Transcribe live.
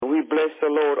We bless the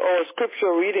Lord. Our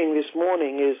scripture reading this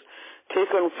morning is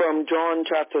taken from John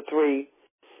chapter 3.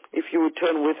 If you would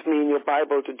turn with me in your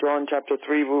Bible to John chapter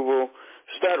 3, we will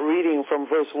start reading from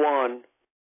verse 1.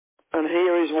 And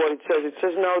here is what it says. It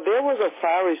says, "Now there was a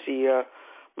Pharisee, a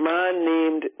man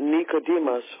named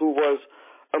Nicodemus, who was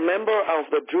a member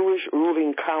of the Jewish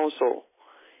ruling council.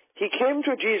 He came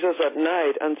to Jesus at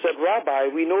night and said, 'Rabbi,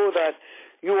 we know that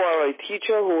you are a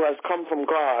teacher who has come from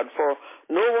God, for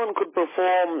no one could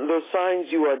perform the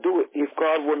signs you are doing if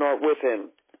God were not with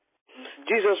him.'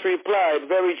 Jesus replied,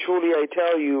 'Very truly I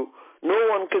tell you, no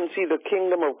one can see the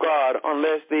kingdom of God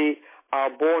unless they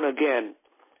are born again.'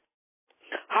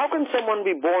 'How can someone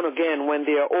be born again when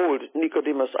they are old?'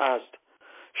 Nicodemus asked.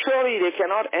 'Surely they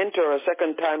cannot enter a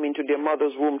second time into their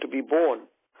mother's womb to be born.'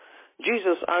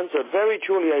 Jesus answered, 'Very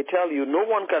truly I tell you, no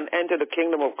one can enter the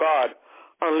kingdom of God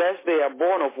unless they are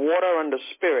born of water and the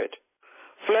Spirit.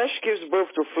 Flesh gives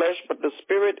birth to flesh, but the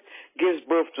Spirit gives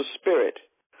birth to spirit.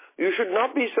 You should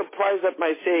not be surprised at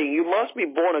my saying, you must be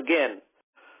born again.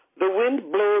 The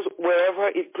wind blows wherever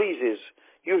it pleases.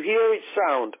 You hear its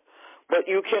sound, but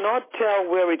you cannot tell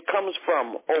where it comes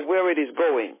from or where it is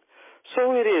going.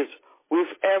 So it is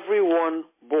with everyone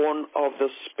born of the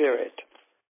Spirit.'"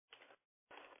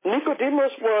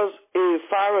 Nicodemus was a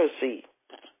Pharisee.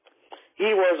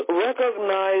 He was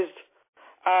recognized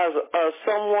as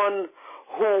someone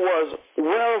who was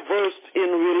well-versed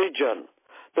in religion.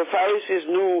 The Pharisees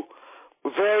knew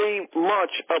very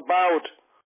much about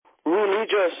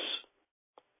religious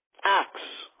acts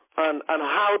and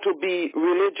how to be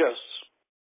religious.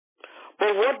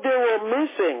 But what they were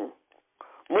missing,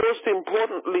 most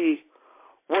importantly,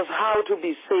 was how to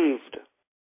be saved,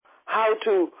 how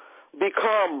to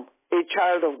become a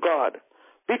child of God.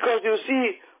 Because you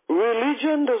see,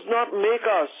 religion does not make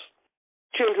us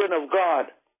children of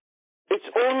God.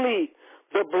 It's only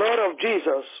the blood of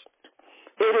Jesus.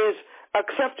 It is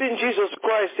accepting Jesus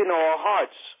Christ in our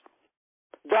hearts.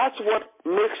 That's what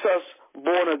makes us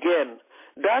born again.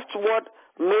 That's what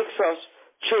makes us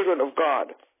children of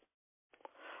God.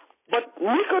 But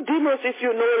Nicodemus, if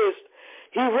you noticed,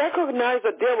 he recognized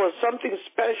that there was something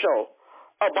special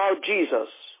about Jesus.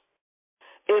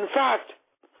 In fact,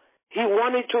 he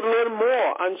wanted to learn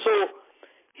more, and so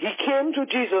he came to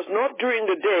Jesus not during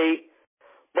the day,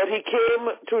 but he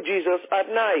came to Jesus at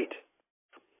night.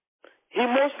 He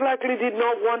most likely did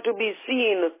not want to be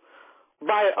seen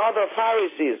by other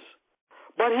Pharisees,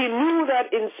 but he knew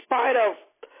that in spite of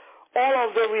all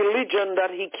of the religion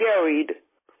that he carried,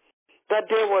 that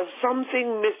there was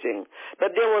something missing,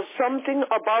 that there was something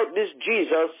about this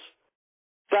Jesus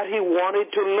that he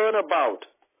wanted to learn about.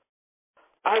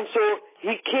 And so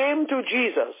he came to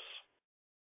Jesus,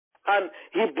 and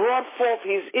he brought forth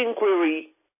his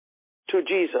inquiry to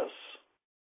Jesus.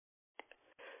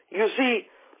 You see,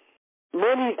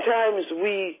 many times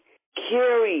we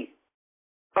carry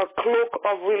a cloak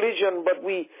of religion, but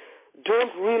we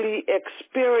don't really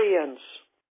experience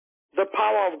the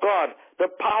power of God, the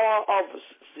power of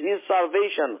his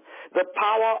salvation, the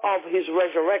power of his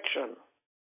resurrection.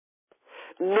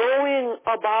 Knowing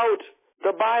about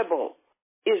the Bible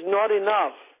is not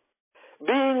enough.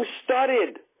 Being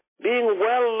studied, being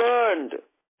well learned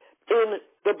in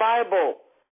the Bible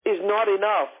is not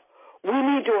enough. We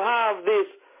need to have this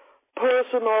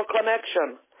personal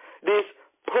connection, this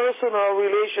personal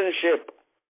relationship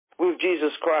with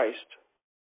Jesus Christ.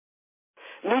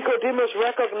 Nicodemus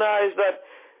recognized that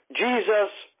Jesus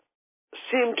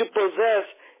seemed to possess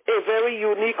a very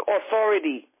unique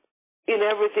authority in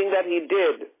everything that he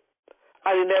did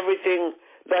and in everything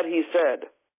that he said.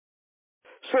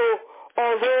 So,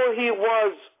 although he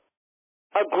was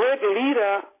a great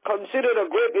leader, considered a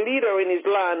great leader in his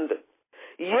land,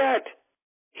 yet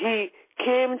he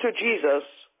came to Jesus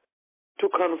to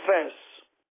confess.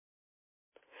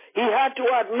 He had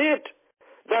to admit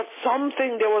that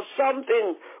there was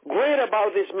something great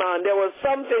about this man. There was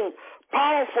something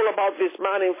powerful about this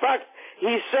man. In fact,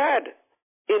 he said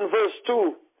in verse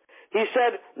 2, he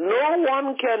said, "No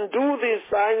one can do these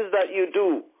signs that you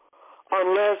do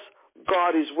unless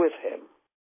God is with him."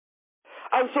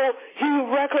 And so he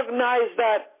recognized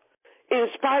that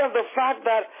in spite of the fact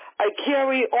that I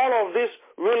carry all of this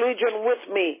religion with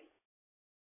me,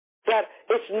 that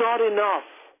it's not enough.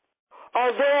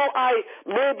 Although I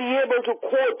may be able to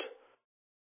quote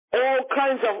all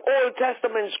kinds of Old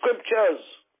Testament scriptures,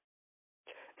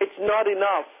 it's not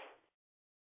enough.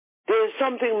 There's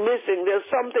something missing. There's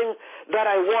something that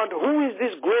I want. Who is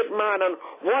this great man, and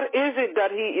what is it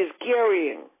that he is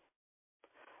carrying?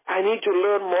 I need to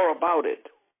learn more about it.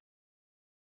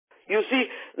 You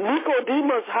see,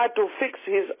 Nicodemus had to fix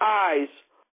his eyes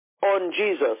on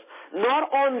Jesus,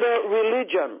 not on the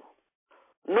religion,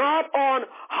 not on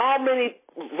how many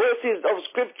verses of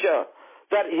scripture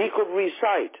that he could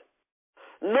recite,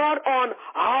 not on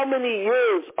how many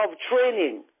years of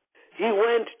training he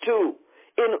went to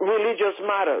in religious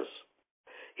matters.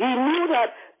 He knew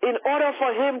that in order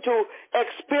for him to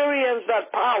experience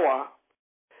that power,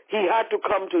 he had to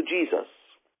come to Jesus.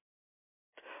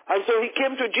 And so he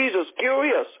came to Jesus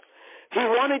curious. He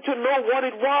wanted to know what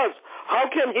it was. How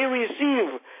can he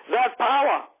receive that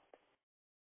power?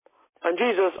 And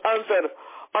Jesus answered,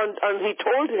 and he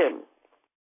told him,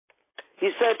 he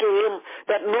said to him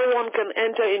that no one can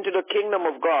enter into the kingdom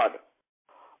of God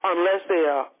unless they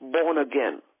are born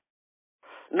again.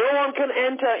 No one can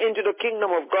enter into the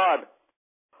kingdom of God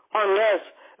unless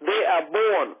they are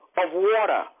born of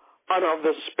water and of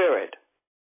the Spirit.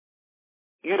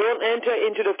 You don't enter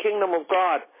into the kingdom of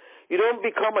God. You don't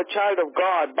become a child of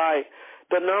God by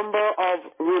the number of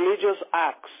religious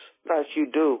acts that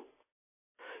you do.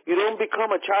 You don't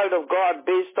become a child of God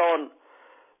based on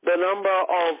the number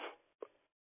of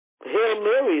Hail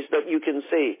Marys that you can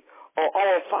say or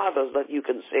Our Fathers that you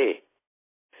can say.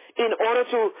 In order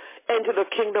to enter the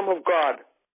kingdom of God,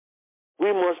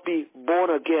 we must be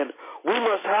born again. We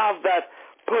must have that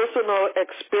personal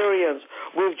experience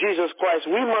with Jesus Christ.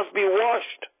 We must be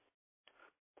washed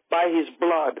by his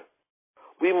blood.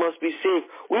 We must be saved.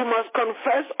 We must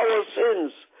confess our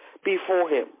sins before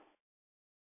him.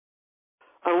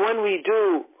 And when we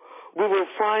do, we will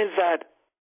find that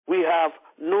we have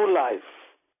new life.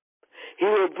 He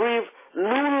will breathe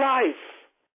new life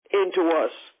into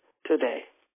us today.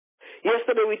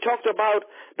 Yesterday we talked about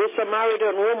the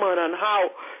Samaritan woman and how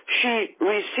she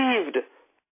received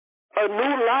a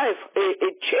new life, a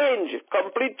change,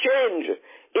 complete change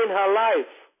in her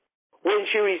life when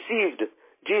she received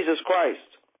Jesus Christ.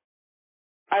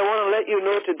 I want to let you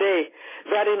know today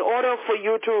that in order for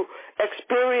you to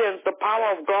experience the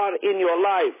power of God in your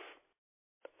life,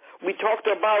 we talked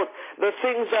about the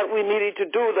things that we needed to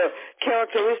do, the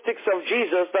characteristics of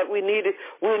Jesus that we need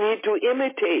to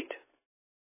imitate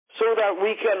so that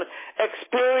we can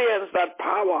experience that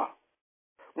power.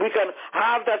 We can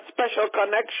have that special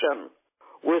connection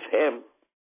with him.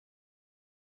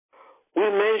 We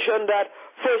mentioned that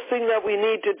first thing that we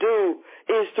need to do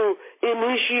is to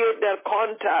initiate that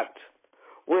contact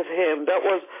with him. That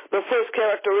was the first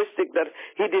characteristic that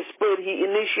he displayed. He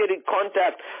initiated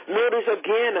contact. Notice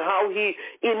again how he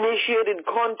initiated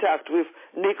contact with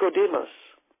Nicodemus.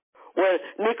 When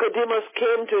Nicodemus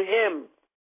came to him,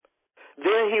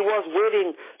 there he was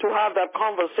waiting to have that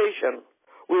conversation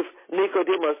with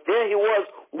Nicodemus. There he was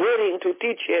waiting to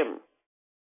teach him.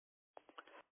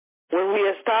 When we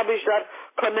establish that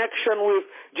connection with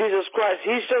Jesus Christ,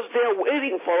 he's just there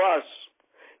waiting for us.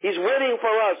 He's waiting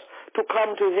for us to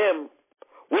come to him.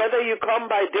 Whether you come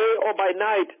by day or by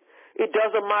night, it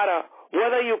doesn't matter.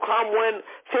 Whether you come when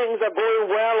things are going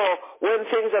well or when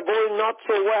things are going not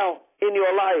so well in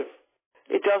your life,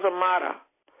 it doesn't matter.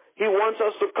 He wants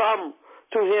us to come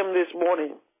to him this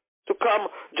morning, to come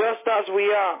just as we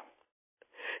are.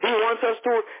 He wants us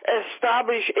to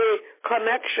establish a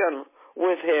connection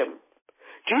with him.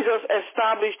 Jesus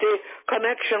established a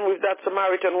connection with that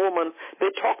Samaritan woman.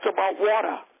 They talked about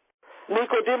water.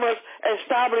 Nicodemus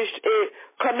established a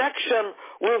connection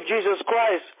with Jesus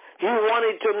Christ. He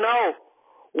wanted to know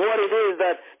what it is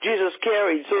that Jesus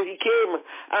carried. So he came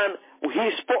and he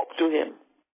spoke to him.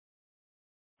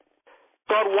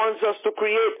 God wants us to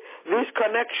create this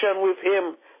connection with him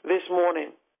this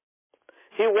morning.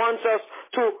 He wants us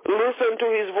to listen to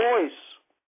his voice.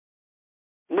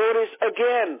 Notice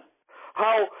again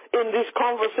how in this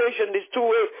conversation, this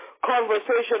two-way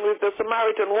conversation with the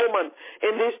Samaritan woman,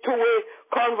 in this two-way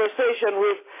conversation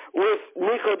with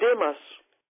Nicodemus,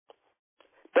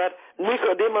 that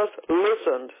Nicodemus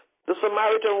listened. The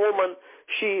Samaritan woman,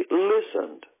 she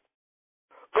listened.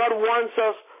 God wants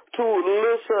us to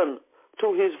listen to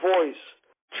his voice,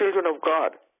 children of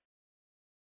God.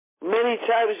 Many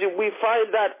times we find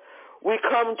that we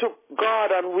come to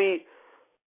God and we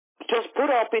just put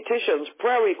our petitions,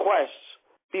 prayer requests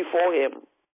before him.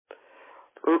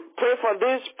 Pray for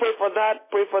this, pray for that,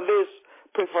 pray for this,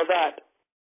 pray for that.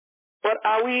 But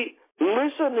are we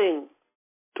listening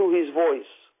to his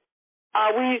voice?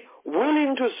 Are we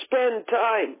willing to spend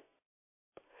time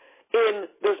in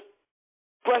the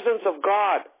presence of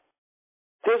God?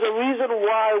 There's a reason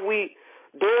why we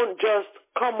don't just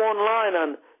come online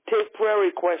and take prayer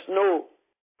requests. No.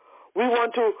 We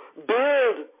want to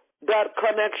build that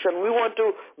connection. We want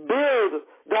to build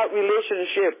that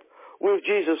relationship with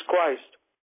Jesus Christ.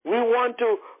 We want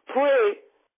to pray,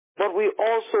 but we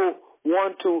also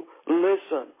want to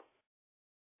listen.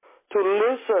 to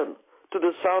listen to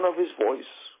the sound of his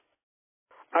voice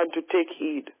and to take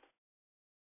heed.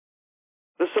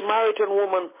 The Samaritan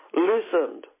woman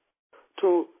listened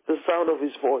to the sound of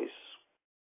his voice.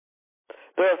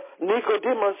 The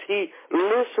Nicodemus, he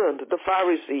listened, the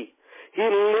Pharisee, he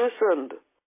listened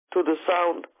to the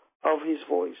sound of his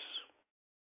voice.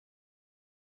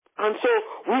 And so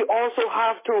we also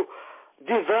have to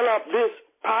develop this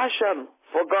passion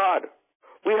for God.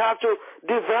 We have to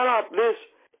develop this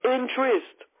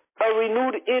interest, a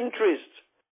renewed interest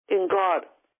in God.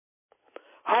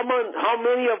 How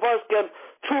many of us can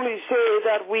truly say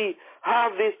that we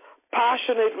have this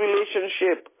passionate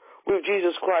relationship with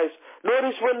Jesus Christ?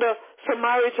 Notice when the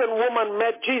Samaritan woman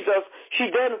met Jesus, she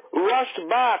then rushed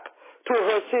back to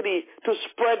her city to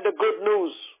spread the good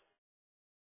news.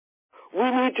 We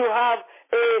need to have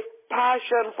a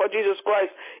passion for Jesus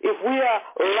Christ. If we are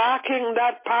lacking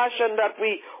that passion that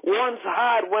we once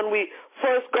had when we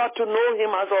first got to know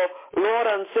him as our Lord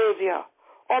and Savior,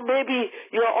 or maybe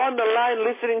you are on the line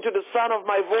listening to the sound of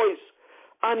my voice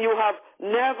and you have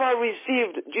never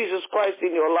received Jesus Christ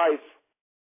in your life,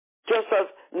 just as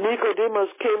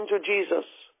Nicodemus came to Jesus,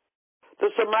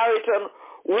 the Samaritan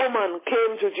woman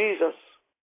came to Jesus.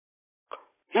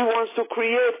 He wants to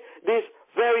create this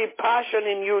very passion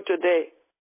in you today.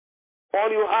 All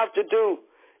you have to do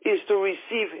is to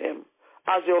receive him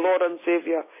as your Lord and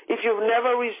Savior. If you've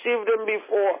never received him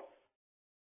before,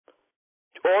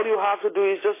 all you have to do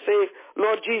is just say,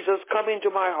 Lord Jesus, come into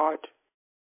my heart.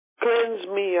 Cleanse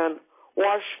me and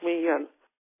wash me and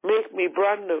make me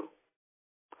brand new.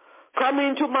 Come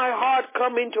into my heart,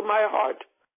 come into my heart,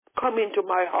 come into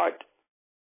my heart.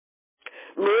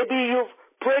 Maybe you've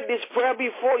prayed this prayer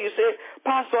before. You say,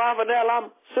 Pastor Avenel, I'm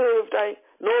saved. I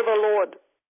know the Lord.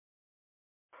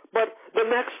 But the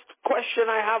next question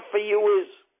I have for you is,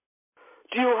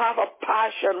 do you have a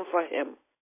passion for him?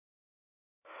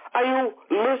 Are you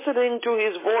listening to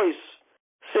his voice,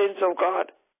 saints of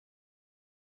God?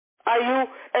 Are you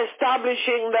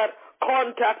establishing that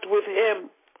contact with him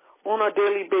on a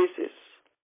daily basis?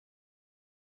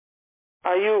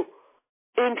 Are you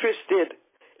interested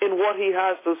in what he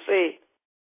has to say?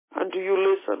 And do you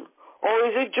listen? Or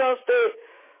is it just a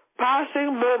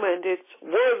passing moment? It's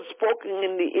words spoken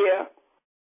in the ear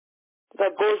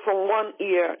that goes from one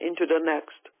ear into the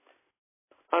next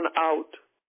and out.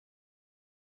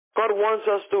 God wants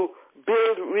us to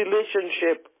build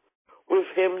relationship with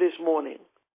him this morning.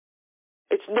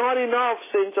 It's not enough,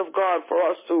 saints of God, for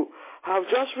us to have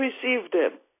just received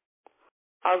him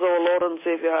as our Lord and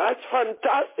Savior. That's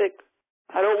fantastic.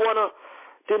 I don't want to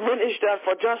diminish that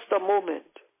for just a moment.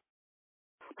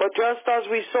 But just as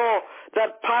we saw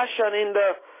that passion in the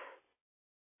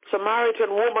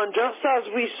Samaritan woman, just as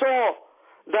we saw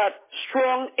that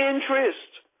strong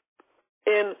interest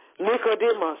in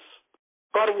Nicodemus,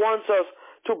 God wants us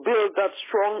to build that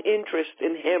strong interest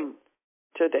in him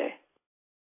today.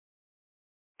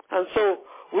 And so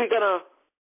we're going to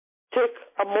take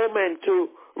a moment to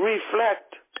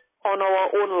reflect on our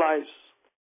own lives.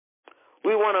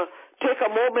 We want to take a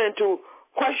moment to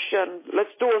question.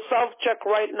 Let's do a self-check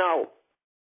right now.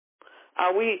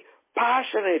 Are we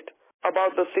passionate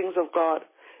about the things of God?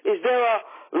 Is there a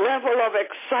level of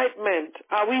excitement?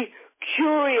 Are we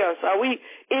curious? Are we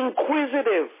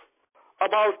inquisitive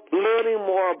about learning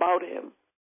more about him?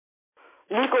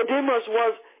 Nicodemus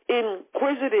was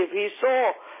inquisitive. He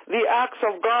saw the acts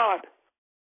of God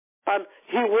and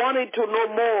he wanted to know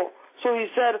more. So he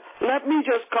said, let me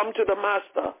just come to the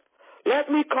master.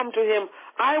 Let me come to him.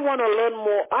 I want to learn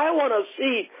more. I want to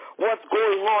see what's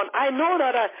going on. I know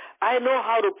that I know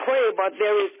how to pray, but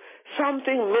there is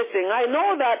something missing. I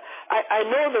know that I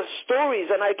know the stories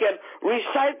and I can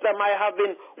recite them. I have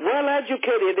been well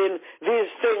educated in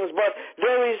these things, but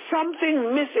there is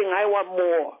something missing. I want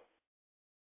more.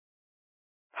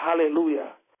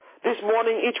 Hallelujah. This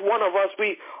morning, each one of us,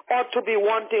 we ought to be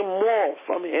wanting more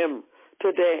from him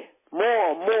today.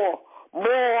 More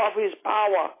of his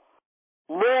power,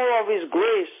 more of his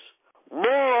grace,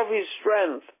 more of his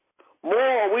strength,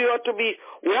 more. We ought to be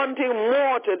wanting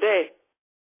more today.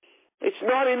 It's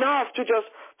not enough to just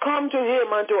come to him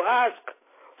and to ask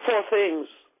for things.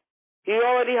 He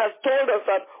already has told us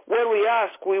that when we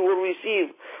ask, we will receive.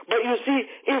 But you see,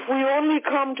 if we only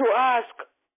come to ask,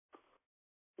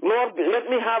 Lord, let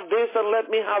me have this and let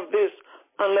me have this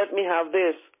and let me have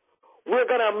this, we'll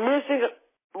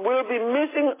be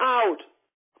missing out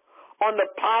on the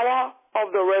power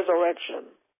of the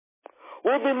resurrection.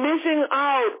 We'll be missing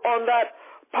out on that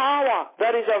power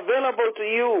that is available to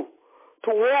you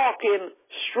to walk in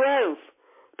strength,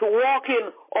 to walk in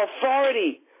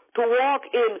authority, to walk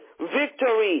in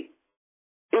victory.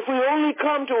 If we only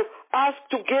come to asked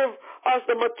to give us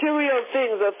the material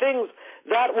things, the things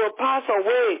that will pass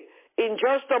away in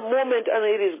just a moment and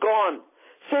it is gone.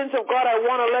 Saints of God, I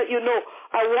want to let you know,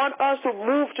 I want us to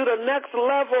move to the next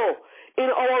level in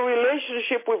our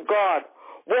relationship with God,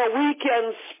 where we can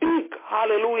speak,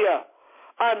 hallelujah,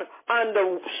 and the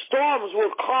storms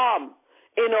will calm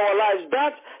in our lives.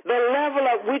 That's the level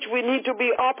at which we need to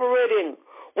be operating,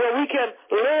 where we can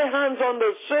lay hands on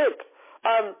the sick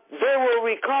and they will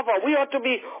recover. We ought to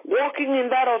be walking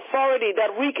in that authority,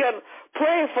 that we can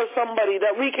pray for somebody,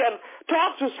 that we can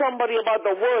talk to somebody about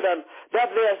the word and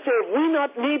that they are saved. We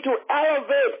not need to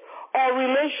elevate our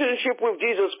relationship with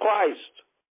Jesus Christ.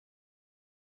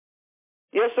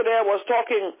 Yesterday I was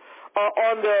talking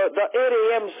on the 8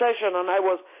 a.m. session, and I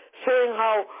was saying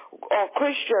how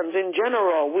Christians in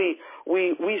general, we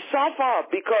suffer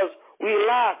because we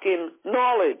lack in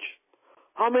knowledge.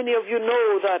 How many of you know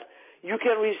that you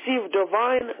can receive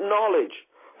divine knowledge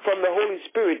from the Holy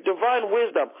Spirit, divine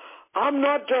wisdom? I'm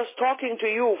not just talking to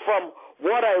you from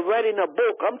what I read in a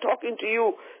book. I'm talking to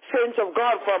you, saints of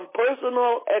God, from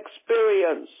personal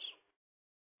experience.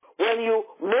 When you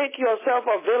make yourself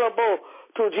available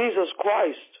to Jesus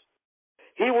Christ,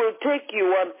 He will take you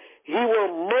and He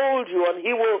will mold you and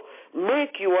He will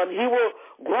make you and He will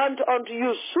grant unto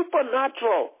you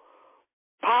supernatural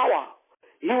power.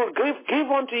 He will give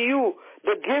unto you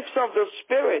the gifts of the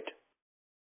Spirit.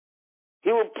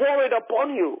 He will pour it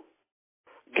upon you.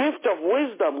 Gift of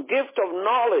wisdom, gift of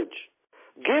knowledge,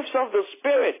 gifts of the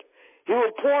Spirit. He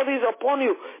will pour these upon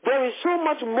you. There is so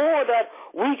much more that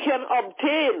we can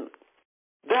obtain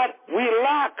that we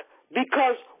lack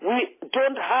because we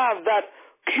don't have that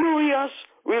curious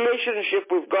relationship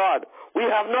with God. We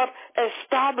have not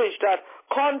established that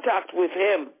contact with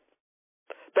Him,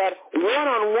 that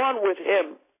one-on-one with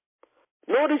Him.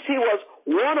 Notice He was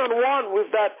one-on-one with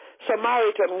that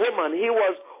Samaritan woman. He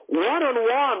was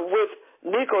one-on-one with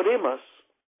Nicodemus.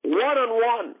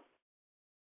 One-on-one.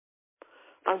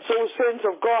 And so, saints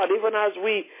of God, even as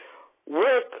we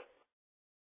work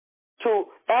to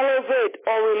elevate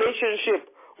our relationship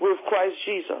with Christ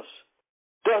Jesus,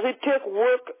 does it take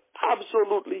work?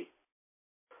 Absolutely.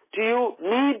 Do you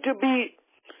need to be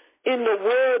in the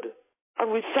Word?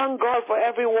 And we thank God for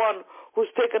everyone who's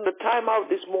taken the time out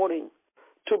this morning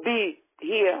to be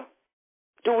here.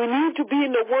 Do we need to be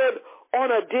in the Word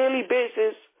on a daily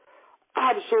basis?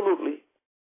 Absolutely.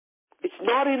 It's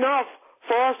not enough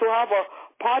for us to have a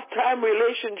part-time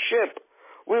relationship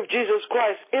with Jesus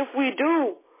Christ. If we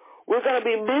do, we're going to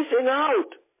be missing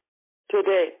out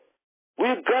today.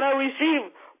 We're going to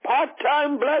receive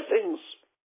part-time blessings.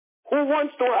 Who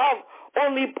wants to have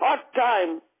only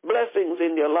part-time blessings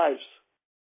in their lives?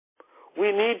 We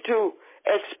need to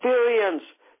experience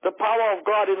the power of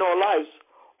God in our lives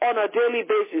on a daily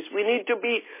basis. We need to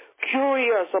be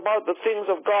curious about the things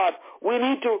of God. We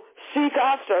need to seek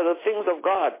after the things of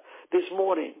God this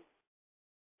morning.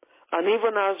 And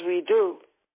even as we do,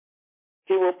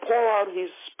 He will pour out His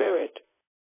Spirit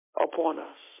upon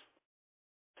us.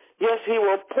 Yes, He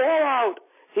will pour out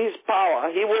His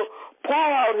power. He will pour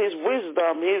out His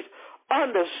wisdom, His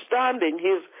understanding,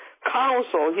 His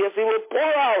counsel. Yes, He will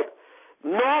pour out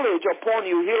knowledge upon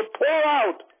you. He'll pour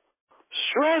out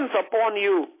strength upon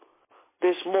you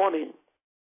this morning.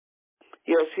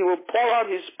 Yes, He will pour out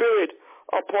His Spirit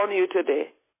upon you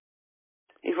today,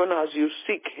 even as you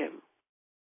seek Him.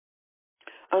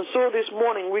 And so this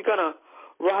morning, we're going to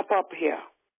wrap up here.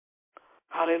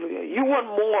 Hallelujah. You want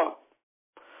more.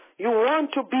 You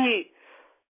want to be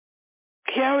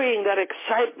carrying that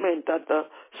excitement that the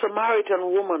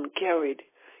Samaritan woman carried.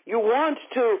 You want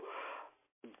to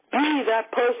be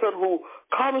that person who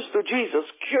comes to Jesus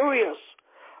curious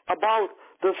about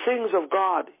the things of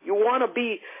God. You want to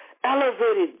be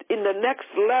elevated in the next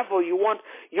level. You want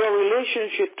your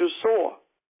relationship to soar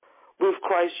with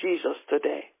Christ Jesus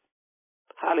today.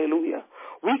 Hallelujah.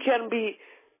 We can be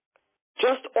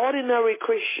just ordinary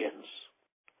Christians.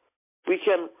 We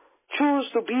can choose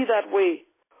to be that way,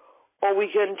 or we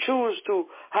can choose to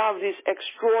have this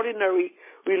extraordinary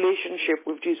relationship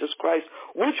with Jesus Christ.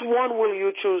 Which one will you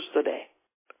choose today?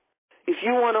 If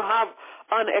you want to have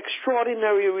an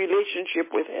extraordinary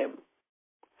relationship with Him,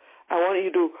 I want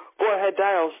you to go ahead,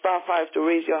 dial *5 to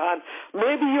raise your hand.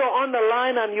 Maybe you're on the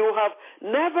line and you have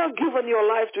never given your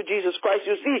life to Jesus Christ.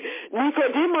 You see,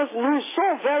 Nicodemus knew so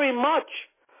very much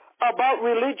about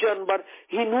religion, but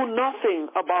he knew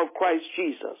nothing about Christ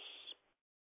Jesus.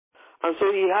 And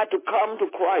so he had to come to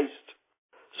Christ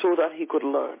so that he could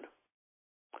learn.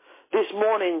 This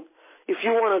morning, if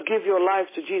you want to give your life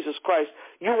to Jesus Christ,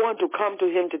 you want to come to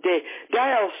Him today,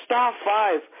 dial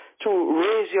 *5 to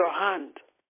raise your hand.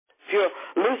 you're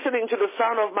listening to the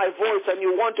sound of my voice and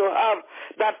you want to have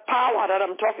that power that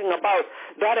I'm talking about,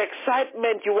 that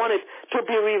excitement, you want it to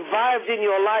be revived in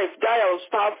your life, dial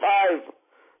 *5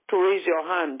 to raise your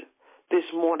hand this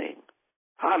morning.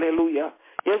 Hallelujah.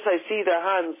 Yes, I see the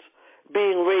hands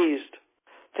being raised.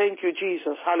 Thank you,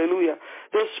 Jesus. Hallelujah.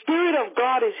 The Spirit of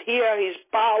God is here. His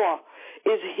power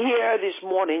is here this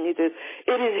morning. It is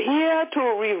here to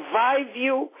revive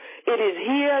you. It is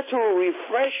here to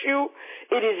refresh you.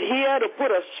 It is here to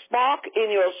put a spark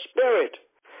in your spirit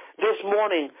this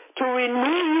morning, to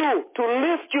renew you, to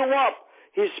lift you up.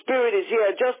 His Spirit is here.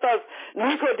 Just as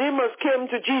Nicodemus came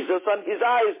to Jesus and his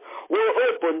eyes were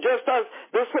open, just as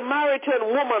the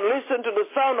Samaritan woman listened to the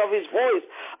sound of his voice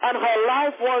and her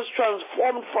life was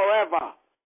transformed forever.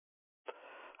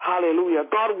 Hallelujah.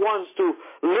 God wants to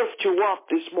lift you up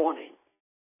this morning.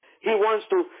 He wants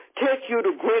to take you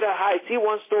to greater heights. He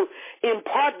wants to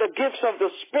impart the gifts of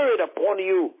the Spirit upon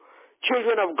you.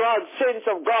 Children of God, saints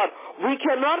of God, we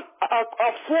cannot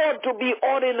afford to be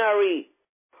ordinary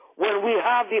when we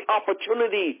have the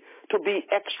opportunity to be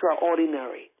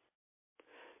extraordinary.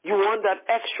 You want that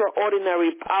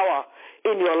extraordinary power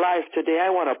in your life today. I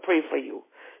want to pray for you.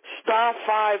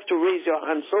 *5 to raise your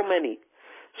hand. So many.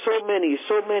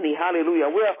 Hallelujah.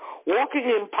 We are walking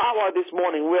in power this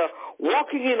morning. We are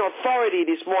walking in authority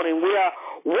this morning. We are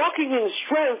walking in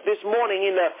strength this morning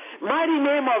in the mighty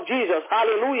name of Jesus.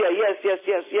 Hallelujah. Yes.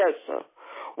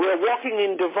 We are walking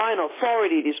in divine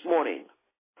authority this morning.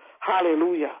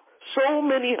 Hallelujah. So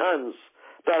many hands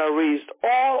that are raised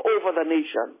all over the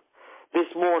nation this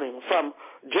morning, from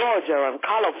Georgia and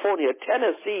California,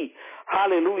 Tennessee,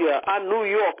 hallelujah, and New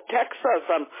York, Texas,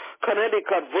 and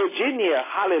Connecticut, Virginia,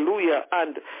 hallelujah,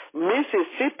 and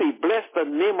Mississippi, bless the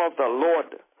name of the Lord,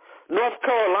 North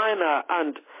Carolina,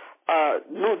 and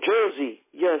New Jersey,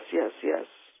 yes,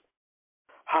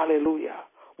 hallelujah.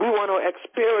 We want to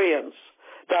experience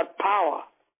that power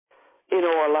in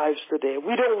our lives today.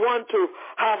 We don't want to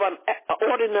have an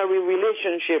ordinary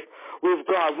relationship with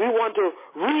God. We want to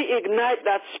reignite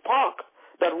that spark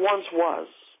that once was.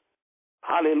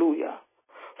 Hallelujah.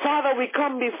 Father, we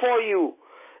come before you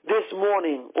this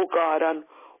morning, oh God, and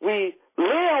we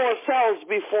lay ourselves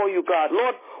before you, God.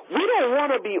 Lord, we don't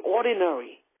want to be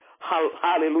ordinary.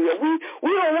 Hallelujah.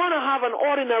 We don't want to have an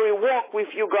ordinary walk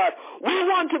with you, God. We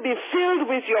want to be filled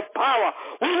with your power.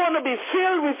 We want to be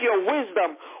filled with your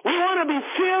wisdom. We want to be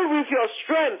filled with your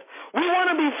strength. We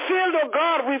want to be filled, oh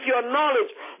God, with your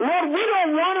knowledge. Lord, we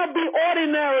don't want to be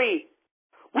ordinary.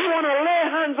 We want to lay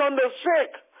hands on the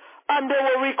sick and they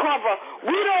will recover.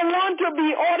 We don't want to be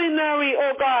ordinary,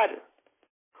 oh God.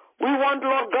 We want,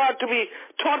 Lord God, to be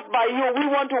taught by you. We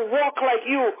want to walk like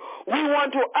you. We want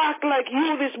to act like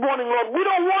you this morning, Lord. We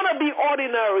don't want to be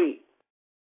ordinary.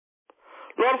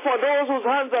 Lord, for those whose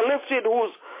hands are lifted, who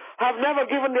have never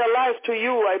given their life to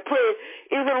you, I pray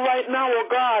even right now, oh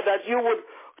God, that you would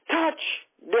touch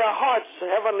their hearts,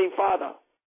 Heavenly Father.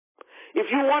 If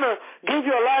you want to give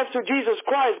your life to Jesus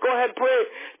Christ, go ahead, pray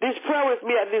this prayer with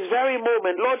me at this very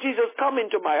moment. Lord Jesus, come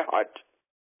into my heart.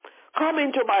 Come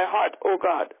into my heart, oh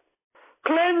God.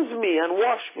 Cleanse me and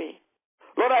wash me.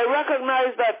 Lord, I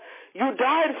recognize that you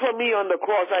died for me on the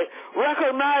cross. I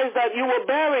recognize that you were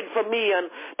buried for me and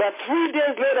that 3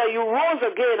 days later you rose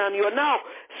again and you're now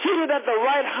seated at the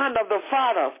right hand of the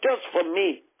Father just for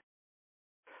me.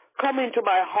 Come into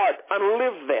my heart and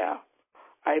live there,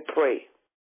 I pray,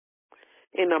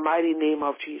 in the mighty name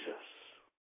of Jesus.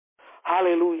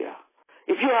 Hallelujah.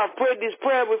 If you have prayed this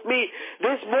prayer with me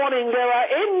this morning, there are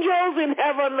angels in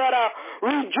heaven that are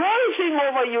rejoicing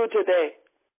over you today.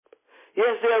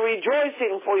 Yes, they are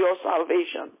rejoicing for your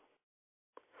salvation.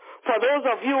 For those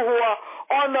of you who are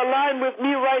on the line with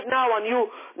me right now and you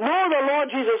know the Lord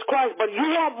Jesus Christ, but you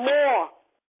want more.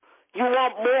 You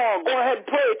want more. Go ahead,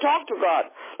 pray. Talk to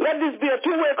God. Let this be a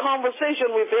two-way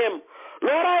conversation with Him.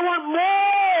 Lord, I want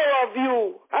more of you.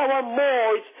 I want more.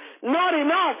 It's not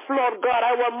enough, Lord God.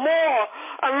 I want more.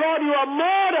 And Lord, you are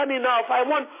more than enough. I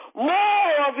want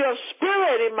more of your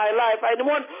Spirit in my life. I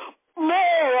want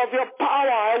more of your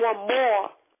power. I want more.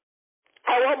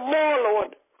 I want more,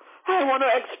 Lord. I want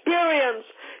to experience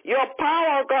your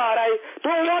power, God. I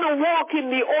don't want to walk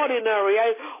in the ordinary. I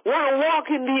want to walk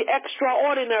in the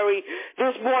extraordinary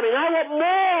this morning. I want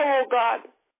more, oh God.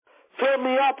 Fill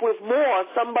me up with more.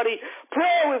 Somebody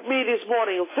pray with me this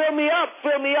morning. Fill me up,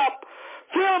 fill me up.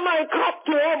 Fill my cup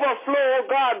to overflow, oh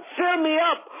God. Fill me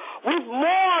up with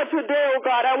more today, oh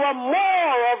God. I want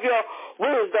more of your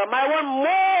wisdom. I want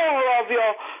more of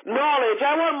your knowledge.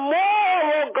 I want more,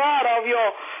 oh God, of your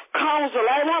counsel.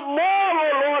 I want more,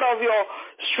 oh Lord, of your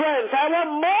strength. I want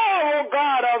more, oh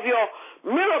God, of your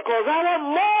miracles. I want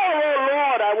more, oh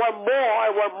Lord. I want want more, I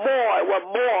want more, I want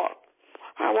more.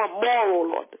 I want more, oh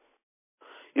Lord.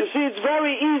 You see, it's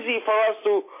very easy for us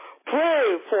to pray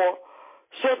for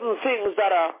certain things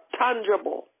that are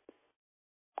tangible.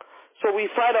 So we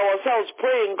find ourselves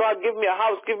praying, God, give me a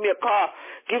house, give me a car,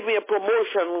 give me a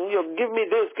promotion, give me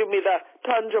this, give me that,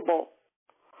 tangible.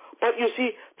 But you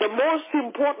see, the most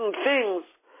important things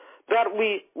that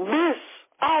we miss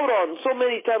out on so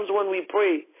many times when we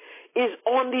pray is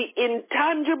on the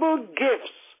intangible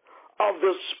gifts of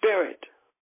the Spirit.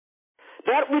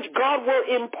 That which God will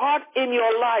impart in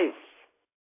your life.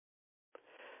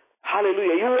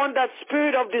 Hallelujah. You want that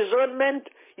spirit of discernment?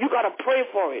 You got to pray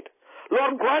for it.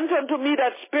 Lord, grant unto me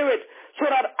that spirit so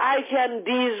that I can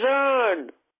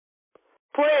discern.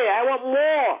 Pray, I want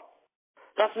more.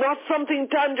 That's not something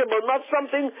tangible, not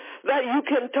something that you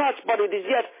can touch, but it is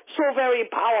yet so very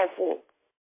powerful.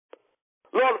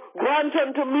 Lord, grant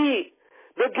unto me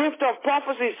the gift of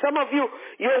prophecy. Some of you,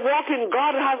 you're walking,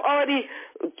 God has already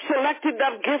selected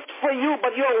that gift for you,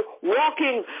 but you're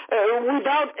walking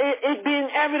without it being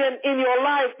evident in your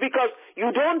life because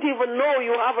you don't even know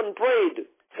you haven't prayed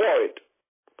for it.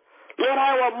 Lord,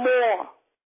 I want more.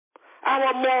 I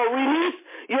want more. Release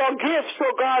your gifts,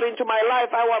 oh God, into my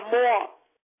life. I want more.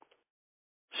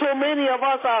 So many of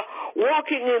us are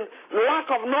walking in lack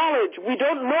of knowledge. We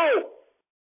don't know.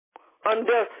 And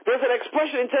there's an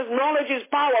expression, it says knowledge is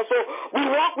power. So we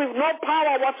walk with no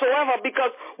power whatsoever because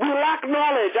we lack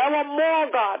knowledge. I want more,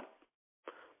 God.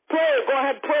 Pray, go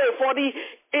ahead, pray for the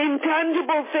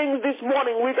intangible things this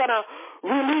morning. We're going to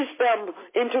release them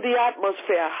into the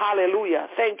atmosphere.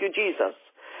 Hallelujah. Thank you, Jesus.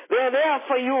 They're there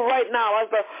for you right now as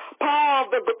the power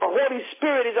of the Holy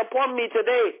Spirit is upon me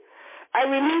today. I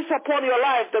release upon your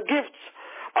life the gifts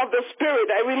of the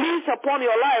Spirit. I release upon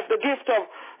your life the gift of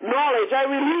knowledge. I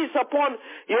release upon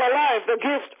your life the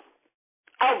gift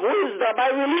of wisdom. I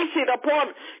release it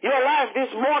upon your life this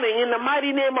morning in the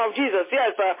mighty name of Jesus.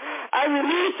 Yes, I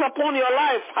release upon your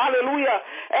life, hallelujah,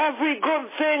 every good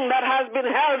thing that has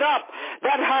been held up,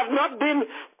 that have not been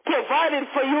provided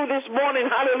for you this morning,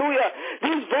 hallelujah.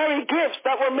 These very gifts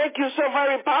that will make you so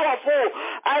very powerful,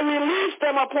 I release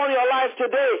them upon your life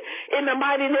today in the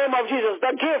mighty name of Jesus.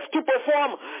 The gift to perform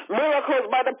miracles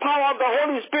by the power of the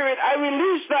Holy Spirit, I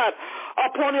release that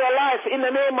upon your life in the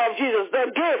name of Jesus. The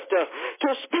gift to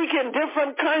speak in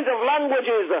different kinds of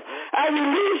languages, I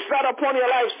release that upon your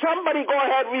life. Somebody go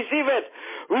ahead, receive it.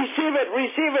 Receive it,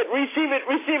 receive it, receive it,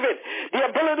 receive it. The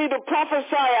ability to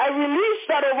prophesy, I release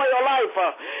that over your life.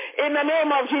 In the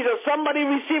name of Jesus, somebody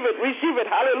receive it,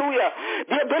 hallelujah.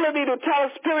 The ability to tell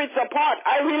spirits apart,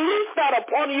 I release that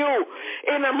upon you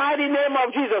in the mighty name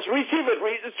of Jesus. Receive it,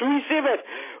 receive it,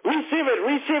 receive it,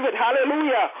 receive it,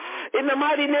 hallelujah. In the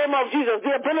mighty name of Jesus,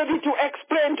 the ability to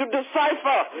explain, to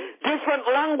decipher different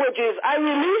languages, I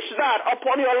release that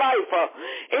upon your life.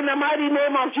 In the mighty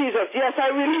name of Jesus, yes,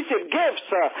 I release it. Gifts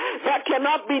that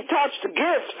cannot be touched,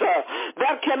 gifts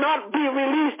that cannot be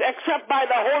released except by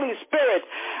the Holy Spirit,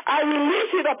 I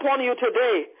release it upon you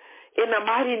today in the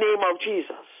mighty name of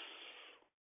Jesus.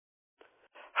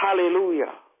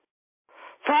 Hallelujah.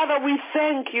 Father, we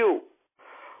thank you.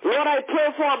 Lord, I pray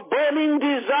for a burning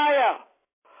desire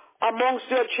amongst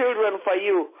your children for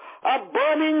you. A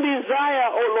burning desire,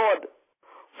 oh Lord,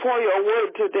 for your word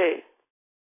today.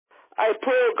 I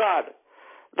pray, oh God,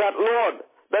 that, Lord,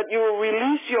 that you will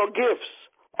release your gifts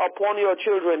upon your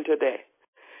children today.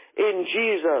 In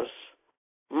Jesus'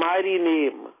 mighty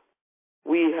name,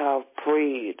 we have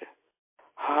prayed.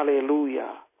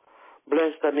 Hallelujah.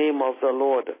 Bless the name of the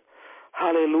Lord.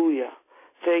 Hallelujah.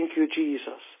 Thank you,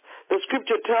 Jesus. The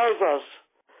scripture tells us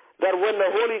that when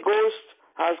the Holy Ghost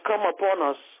has come upon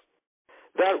us,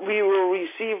 that we will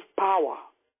receive power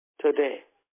today.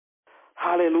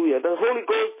 Hallelujah. The Holy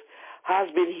Ghost has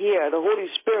been here. The Holy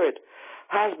Spirit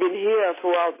has been here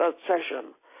throughout that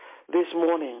session this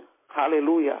morning.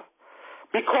 Hallelujah.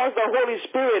 Because the Holy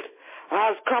Spirit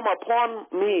has come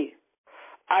upon me,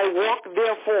 I walk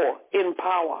therefore in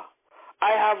power.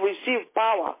 I have received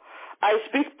power. I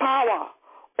speak power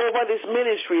over this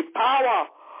ministry, power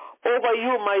over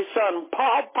you, my son,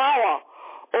 power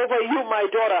over you, my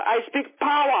daughter. I speak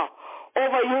power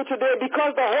over you today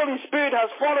because the Holy Spirit has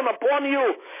fallen upon you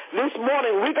this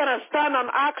morning. We're going to stand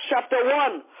on Acts chapter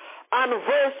 1 and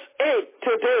verse 8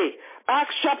 today.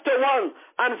 Acts chapter 1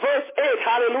 and verse 8,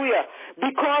 hallelujah.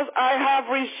 Because I have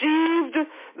received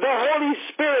the Holy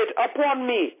Spirit upon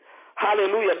me,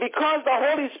 hallelujah. Because the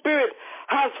Holy Spirit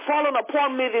has fallen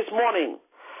upon me this morning,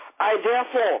 I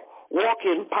therefore walk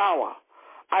in power.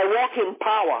 I walk in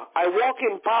power. I walk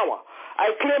in power. I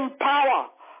claim power.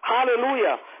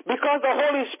 Hallelujah. Because the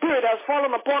Holy Spirit has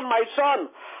fallen upon my son,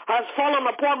 has fallen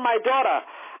upon my daughter,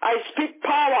 I speak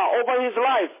power over his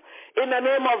life. In the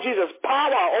name of Jesus,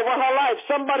 power over her life.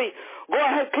 Somebody go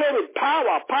ahead, claim it.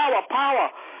 Power, power, power.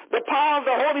 The power of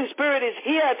the Holy Spirit is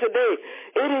here today.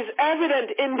 It is evident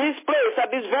in this place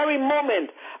at this very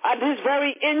moment, at this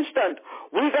very instant.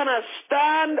 We're going to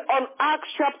stand on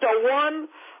Acts chapter 1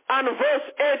 and verse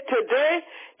 8 today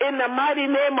in the mighty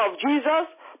name of Jesus.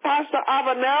 Pastor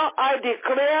Avanel, I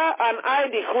declare and I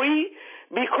decree,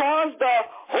 because the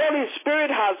Holy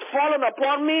Spirit has fallen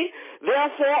upon me,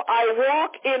 therefore I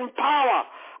walk in power.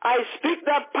 I speak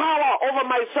that power over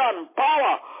my son,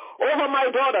 power over my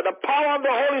daughter, the power of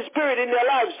the Holy Spirit in their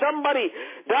lives. Somebody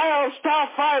dial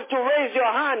 *5 to raise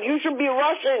your hand. You should be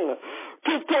rushing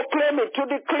to proclaim it, to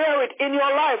declare it in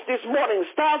your life this morning.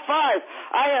 *5.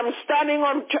 I am standing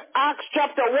on Acts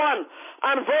chapter 1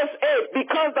 and verse 8,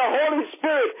 because the Holy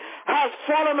Spirit has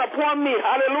fallen upon me.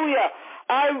 Hallelujah.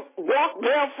 I walk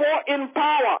therefore in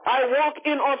power. I walk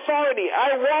in authority. I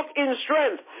walk in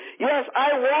strength. Yes,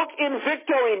 I walk in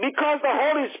victory, because the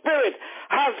Holy Spirit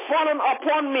has fallen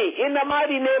upon me. In the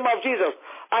mighty name of Jesus,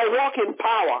 I walk in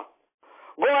power.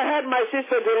 Go ahead, my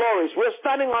sister Dolores. We're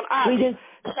standing on Acts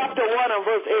chapter 1 and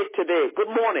verse 8 today.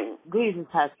 Good morning.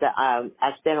 Greetings, Pastor.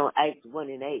 I stand on Acts 1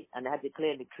 and 8, and I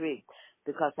declare and decree,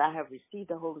 because I have received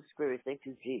the Holy Spirit, thank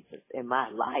you, Jesus, in my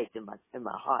life, in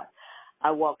my heart. I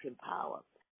walk in power,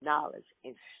 knowledge,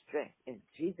 and strength. In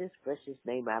Jesus' precious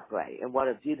name I pray. And what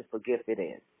a beautiful gift it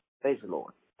is. Praise the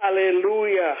Lord.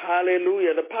 Hallelujah.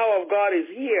 Hallelujah. The power of God is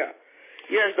here.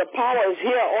 Yes, the power is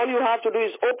here. All you have to do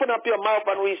is open up your mouth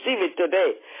and receive it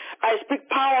today. I speak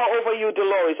power over you,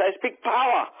 Dolores. I speak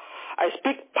power. I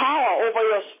speak power over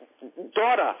your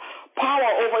daughter, power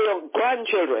over your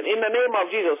grandchildren, in the name of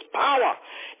Jesus. Power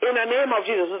in the name of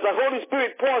Jesus. As the Holy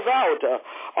Spirit pours out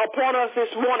upon us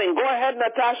this morning. Go ahead,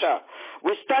 Natasha.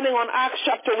 We're standing on Acts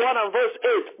chapter 1 and verse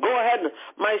 8. Go ahead,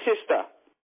 my sister.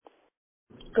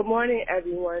 Good morning,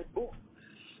 everyone.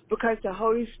 Because the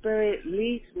Holy Spirit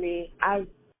leads me, I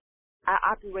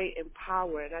operate in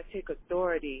power and I take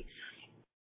authority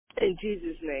in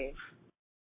Jesus' name.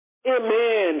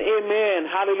 Amen. Amen.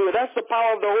 Hallelujah. That's the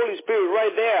power of the Holy Spirit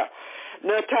right there,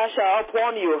 Natasha,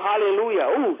 upon you. Hallelujah.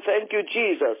 Oh, thank you,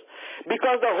 Jesus.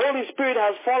 Because the Holy Spirit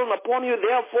has fallen upon you,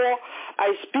 therefore,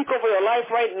 I speak over your life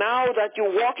right now that you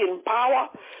walk in power,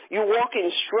 you walk in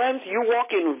strength, you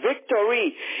walk in victory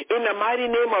in the mighty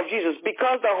name of Jesus.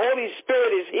 Because the Holy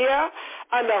Spirit is here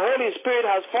and the Holy Spirit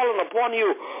has fallen upon you.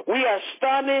 We are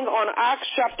standing on Acts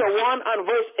chapter 1 and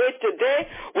verse 8 today.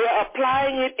 We are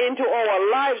applying it into our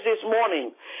lives this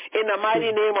morning in the mighty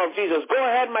name of Jesus. Go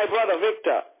ahead, my brother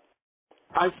Victor.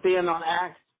 I stand on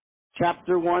Acts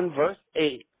chapter 1 verse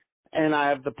 8, and I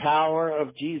have the power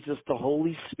of Jesus, the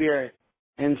Holy Spirit,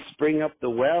 and spring up the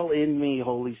well in me,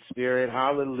 Holy Spirit.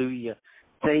 Hallelujah.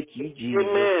 Thank you, Jesus.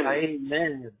 Amen.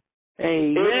 Amen.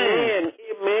 Amen. Amen.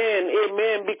 Amen.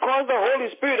 Amen. Because the Holy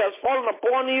Spirit has fallen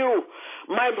upon you,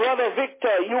 my brother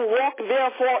Victor, you walk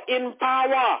therefore in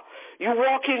power. You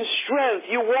walk in strength.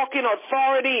 You walk in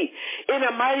authority in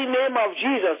the mighty name of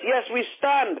Jesus. Yes, we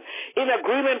stand in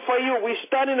agreement for you. We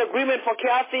stand in agreement for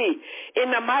Kathy in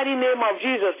the mighty name of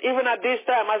Jesus. Even at this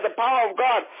time, as the power of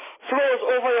God flows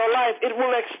over your life, it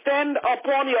will extend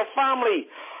upon your family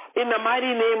in the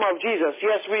mighty name of Jesus.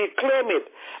 Yes, we claim it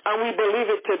and we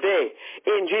believe it today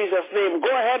in Jesus' name.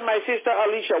 Go ahead, my sister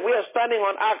Alicia. We are standing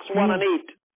on Acts 1 and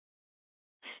 8.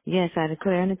 Yes, I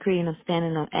declare and decree, and I'm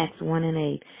standing on Acts 1 and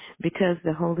 8. Because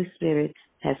the Holy Spirit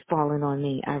has fallen on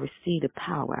me, I receive the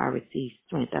power, I receive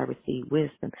strength, I receive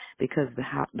wisdom, because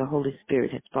the Holy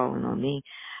Spirit has fallen on me.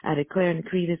 I declare and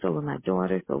decree this over my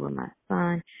daughters, over my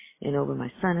son, and over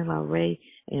my son-in-law Ray,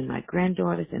 and my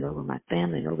granddaughters, and over my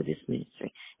family, and over this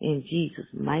ministry. In Jesus'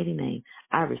 mighty name,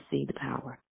 I receive the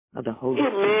power of the Holy Spirit.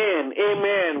 Amen.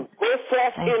 Amen. Go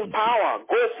forth in power.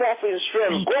 Go forth in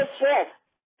strength. Go forth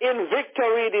in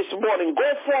victory this morning. Go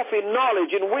forth in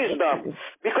knowledge, in wisdom,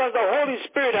 because the Holy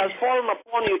Spirit has fallen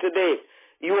upon you today.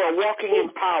 You are walking in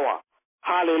power.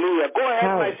 Hallelujah. Go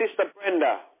ahead, my sister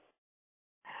Brenda.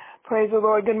 Praise the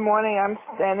Lord. Good morning. I'm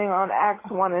standing on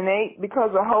Acts 1 and 8. Because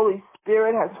the Holy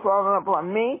Spirit has fallen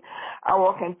upon me, I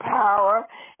walk in power,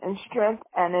 in strength,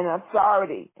 and in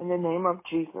authority in the name of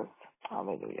Jesus.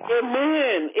 Hallelujah.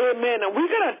 Amen. Amen. And we're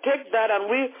going to take that,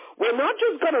 and we're not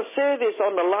just going to say this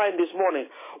on the line this morning.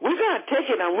 We're going to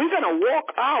take it and we're going to walk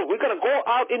out. We're going to go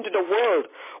out into the world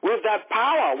with that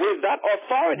power, with that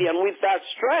authority, and with that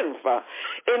strength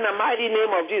in the mighty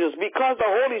name of Jesus, because the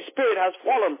Holy Spirit has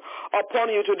fallen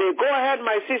upon you today. Go ahead,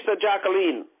 my sister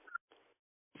Jacqueline.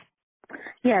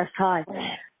 Yes, hi.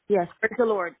 Yes, praise the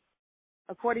Lord.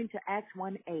 According to Acts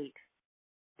 1:8,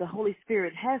 the Holy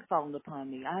Spirit has fallen upon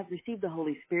me. I have received the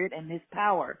Holy Spirit and His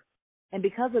power. And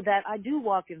because of that, I do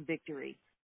walk in victory.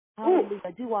 Hallelujah. I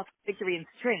do walk in victory and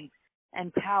strength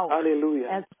and power. Hallelujah.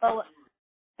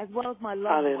 As well as my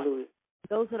loved ones,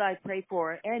 those that I pray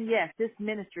for. And yes, this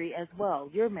ministry as well,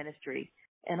 your ministry,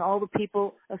 and all the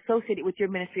people associated with your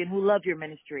ministry and who love your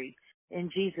ministry. In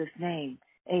Jesus' name.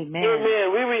 Amen. Amen.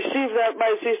 We received that,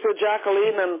 my sister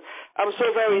Jacqueline, and I'm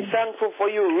so very thankful for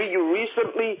you. You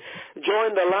recently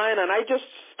joined the line, and I just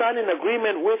stand in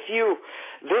agreement with you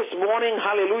this morning,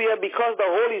 hallelujah, because the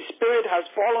Holy Spirit has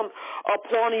fallen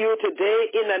upon you today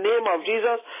in the name of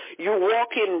Jesus. You walk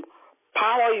in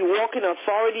power, you walk in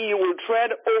authority, you will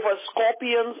tread over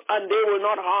scorpions and they will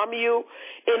not harm you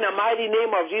in the mighty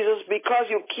name of Jesus,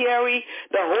 because you carry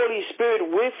the Holy Spirit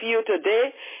with you today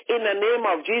in the name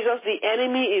of Jesus. The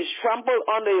enemy is trampled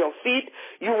under your feet.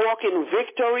 You walk in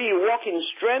victory, you walk in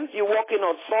strength, you walk in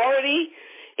authority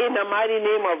in the mighty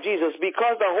name of Jesus,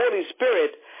 because the Holy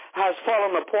Spirit has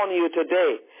fallen upon you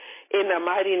today in the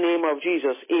mighty name of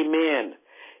Jesus. Amen.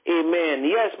 Amen.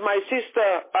 Yes, my sister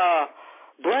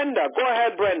Brenda, go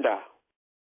ahead, Brenda.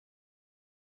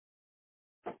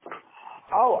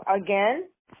 Oh, again?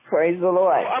 Praise the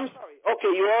Lord. Oh, I'm sorry.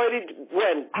 Okay, you already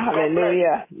went.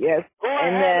 Hallelujah. Yes. Go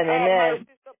amen, ahead, amen. My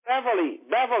sister Beverly.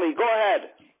 Beverly, go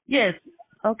ahead. Yes.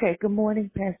 Okay. Good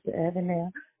morning, Pastor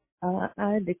Avenel.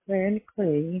 I declare and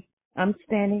decree I'm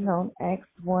standing on Acts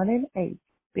 1 and 8.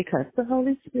 Because the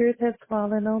Holy Spirit has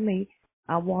fallen on me,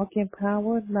 I walk in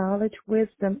power, knowledge,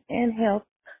 wisdom, and health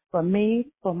for me,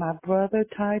 for my brother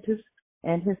Titus,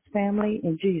 and his family,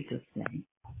 in Jesus' name.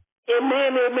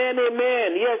 Amen, amen, amen.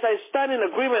 Yes, I stand in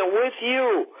agreement with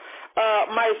you,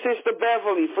 my sister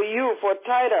Beverly, for you, for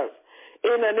Titus,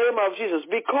 in the name of Jesus.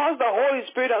 Because the Holy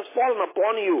Spirit has fallen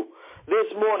upon you this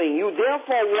morning, you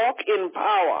therefore walk in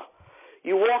power.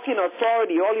 You walk in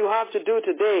authority. All you have to do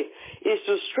today is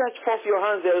to stretch forth your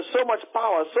hands. There is so much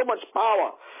power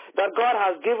that God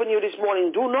has given you this morning.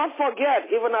 Do not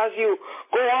forget, even as you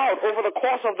go out over the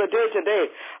course of the day today,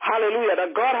 hallelujah,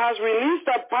 that God has released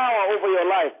that power over your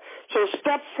life. So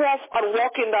step forth and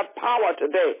walk in that power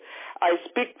today. I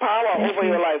speak power over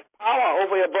your life, power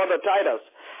over your brother Titus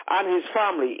and his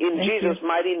family, in Jesus'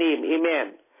 mighty name.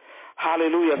 Amen.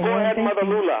 Hallelujah. Go ahead, Mother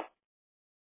Lula.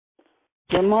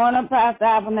 Good morning, Pastor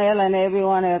Avenel and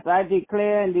everyone else. I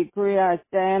declare and decree I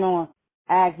stand on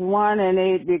Acts 1 and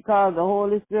 8 because the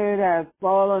Holy Spirit has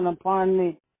fallen upon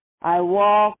me. I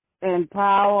walk in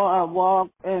power, I walk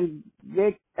in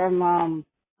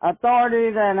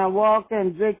authority, and I walk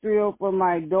in victory over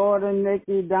my daughter,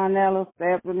 Nikki, Donnella,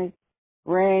 Stephanie,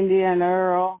 Randy, and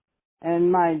Earl,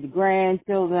 and my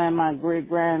grandchildren and my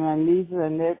great-grand, my nieces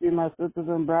and nephews, my sisters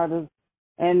and brothers,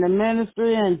 and the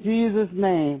ministry in Jesus'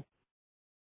 name.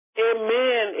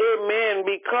 Amen, amen.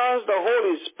 Because the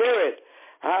Holy Spirit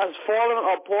has fallen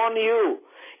upon you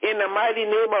in the mighty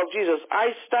name of Jesus,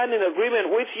 I stand in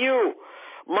agreement with you,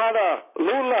 Mother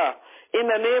Lula, in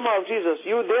the name of Jesus.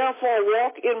 You therefore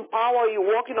walk in power, you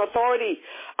walk in authority,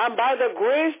 and by the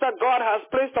grace that God has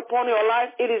placed upon your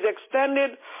life, it is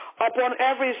extended upon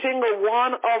every single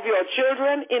one of your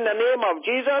children in the name of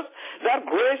Jesus. That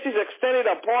grace is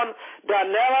extended upon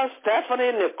Donnella,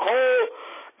 Stephanie, Nicole,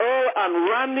 Earl, and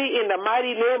Randy, in the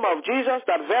mighty name of Jesus.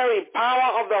 That very power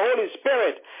of the Holy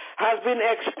Spirit has been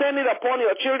extended upon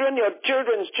your children, your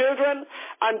children's children,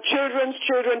 and children's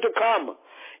children to come,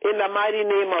 in the mighty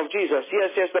name of Jesus.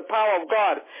 Yes, the power of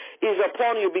God is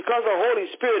upon you because the Holy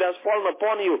Spirit has fallen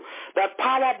upon you. That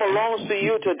power belongs to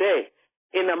you today,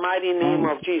 in the mighty name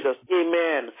of Jesus.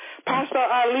 Amen. Pastor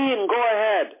Arlene, go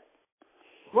ahead.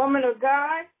 Woman of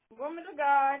God, woman of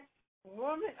God,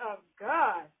 woman of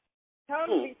God.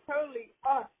 Totally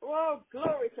awesome. Oh,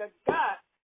 glory to God.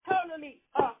 Totally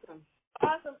awesome.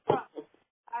 Awesome.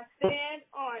 I stand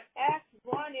on Acts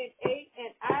 1 and 8,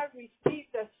 and I receive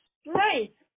the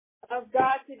strength of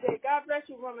God today. God bless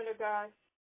you, woman of God.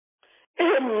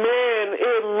 Amen,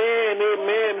 amen,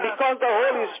 amen. Because the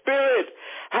Holy Spirit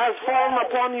has fallen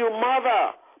upon you,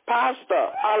 Mother,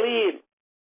 Pastor Arlene.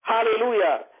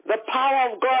 Hallelujah. The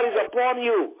power of God is upon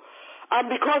you. And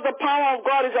because the power of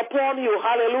God is upon you,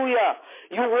 hallelujah,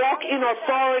 you walk in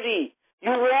authority,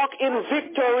 you walk in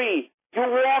victory, you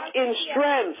walk in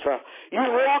strength, you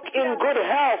walk in good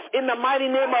health in the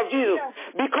mighty name of Jesus.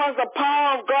 Because the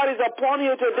power of God is upon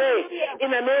you today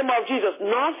in the name of Jesus.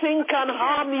 Nothing can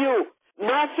harm you.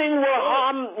 Nothing will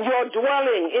harm your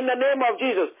dwelling in the name of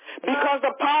Jesus. Because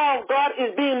the power of God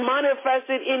is being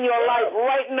manifested in your life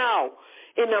right now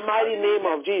in the mighty name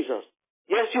of Jesus.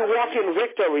 Yes, you walk in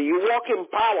victory, you walk in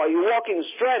power, you walk in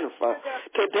strength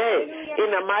today in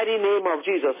the mighty name of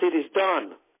Jesus. It is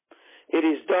done It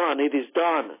is done. It is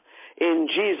done. In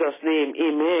Jesus' name,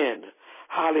 amen.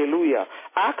 Hallelujah.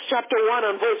 Acts chapter 1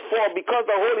 and verse 4, because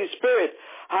the Holy Spirit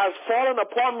has fallen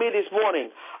upon me this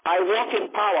morning, I walk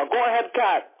in power. Go ahead,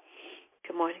 Kat.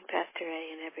 Good morning, Pastor A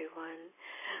and everyone.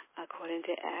 According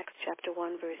to Acts chapter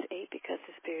 1, verse 8, because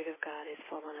the Spirit of God is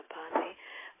fallen upon me,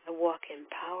 I walk in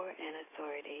power and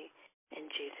authority. In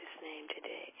Jesus' name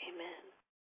today, amen.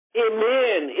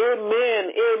 Amen, amen,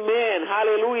 amen.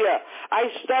 Hallelujah. I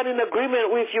stand in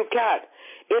agreement with you, Kat,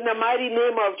 in the mighty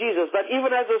name of Jesus, that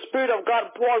even as the Spirit of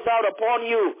God pours out upon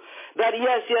you, that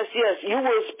yes, you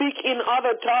will speak in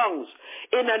other tongues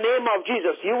in the name of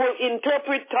Jesus. You will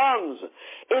interpret tongues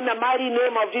in the mighty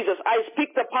name of Jesus. I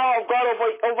speak the power of God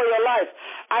over your life.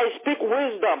 I speak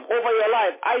wisdom over your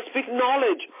life. I speak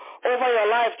knowledge over your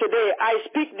life today. I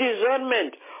speak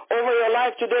discernment over your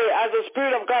life today as the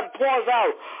Spirit of God pours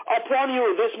out upon you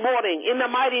this morning in the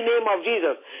mighty name of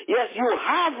Jesus. Yes, you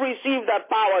have received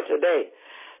that power today.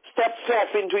 Step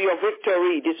forth into your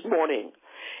victory this morning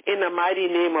in the mighty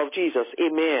name of Jesus.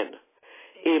 Amen.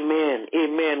 Amen.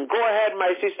 Amen. Go ahead,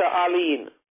 my sister Arlene.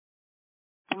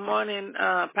 Good morning,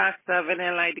 Pastor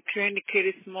Vanilla. I declare and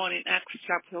decree this morning, Acts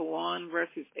chapter 1,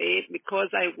 verses 8, because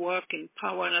I work in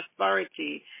power and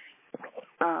authority.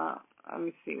 Let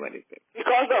me see, what is it?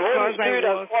 Because the Holy Spirit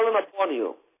has fallen upon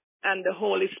you. And the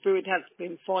Holy Spirit has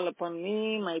been fallen upon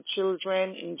me, my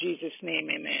children, in Jesus' name,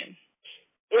 amen.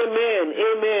 Amen,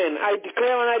 amen. I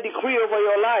declare and I decree over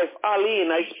your life,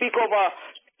 Arlene. I speak over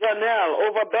Janelle,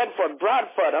 over Bedford,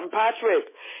 Bradford, and Patrick,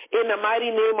 in the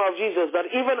mighty name of Jesus, that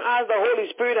even as the Holy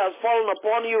Spirit has fallen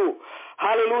upon you,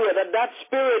 hallelujah, that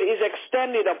Spirit is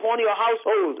extended upon your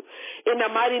household, in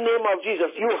the mighty name of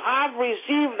Jesus. You have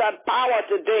received that power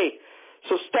today,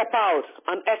 so step out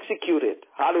and execute it,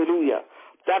 hallelujah.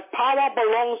 That power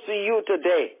belongs to you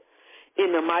today,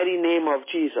 in the mighty name of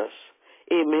Jesus.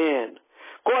 Amen.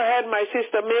 Go ahead, my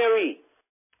sister Mary.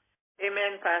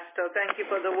 Amen, Pastor. Thank you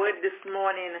for the word this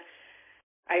morning.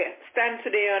 I stand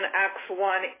today on Acts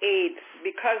 1:8,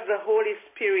 because the Holy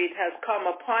Spirit has come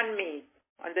upon me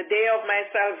on the day of my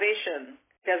salvation,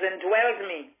 it has indwelled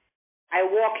me. I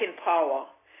walk in power.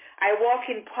 I walk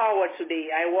in power today.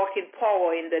 I walk in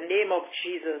power in the name of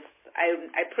Jesus.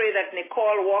 I pray that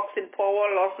Nicole walks in power,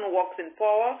 Lawson walks in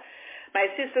power. My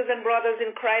sisters and brothers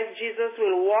in Christ Jesus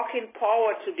will walk in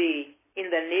power today in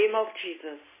the name of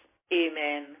Jesus.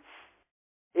 Amen.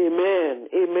 Amen.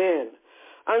 Amen.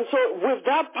 And so with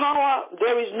that power,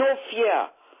 there is no fear.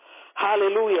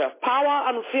 Hallelujah.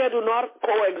 Power and fear do not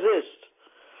coexist.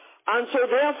 And so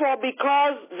therefore,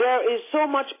 because there is so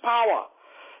much power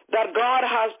that God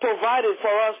has provided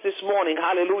for us this morning,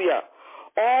 hallelujah,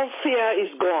 all fear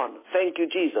is gone. Thank you,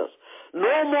 Jesus.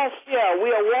 No more fear.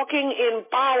 We are walking in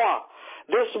power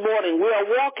this morning. We are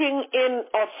walking in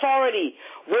authority.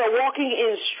 We are walking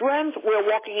in strength. We are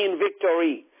walking in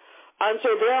victory. And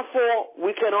so therefore,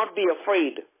 we cannot be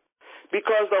afraid,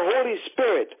 because the Holy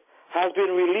Spirit has been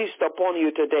released upon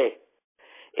you today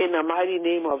in the mighty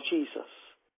name of Jesus.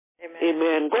 Amen.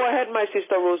 Amen. Go ahead, my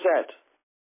sister Rosette.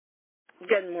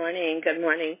 Good morning. Good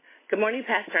morning. Good morning,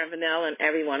 Pastor Vanel and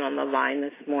everyone on the line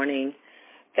this morning.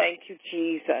 Thank you,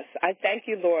 Jesus. I thank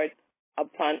you, Lord,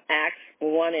 upon Acts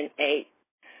 1:8,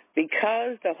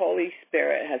 because the Holy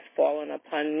Spirit has fallen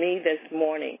upon me this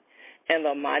morning in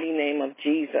the mighty name of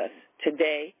Jesus.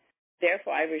 Today,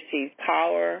 therefore, I receive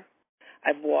power.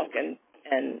 I walk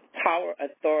in power,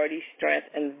 authority, strength,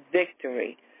 and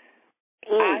victory.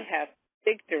 I have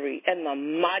victory in the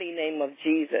mighty name of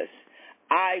Jesus.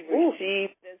 I receive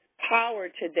this power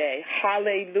today.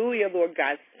 Hallelujah, Lord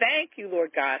God. Thank you,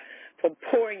 Lord God, for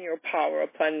pouring your power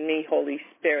upon me, Holy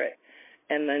Spirit,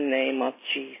 in the name of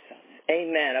Jesus.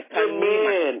 Amen. Upon me,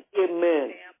 my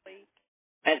family,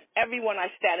 and everyone I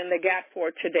stand in the gap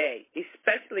for today,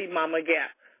 especially Mama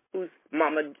Gap, who's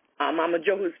Mama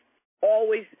Jo, who's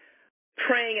always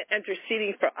praying and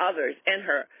interceding for others, and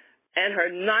her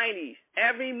 90s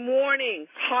every morning.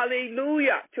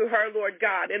 Hallelujah to her, Lord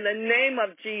God, in the name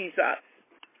of Jesus.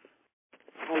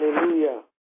 Hallelujah.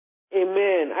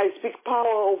 Amen. I speak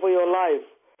power over your life,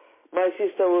 my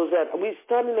sister Rosette. We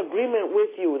stand in agreement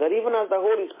with you that even as the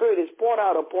Holy Spirit is poured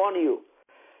out upon you,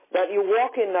 that you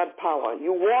walk in that power,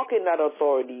 you walk in that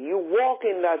authority, you walk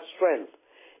in that strength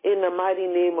in the mighty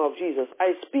name of Jesus.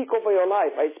 I speak over your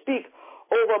life. I speak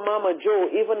over Mama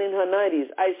Jo, even in her 90s.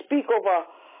 I speak over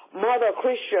Mother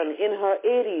Christian in her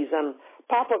 80s and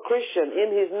Papa Christian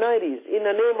in his 90s in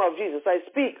the name of Jesus. I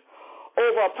speak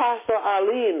over Pastor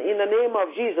Arlene in the name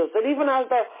of Jesus, that even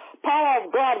as the power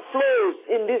of God flows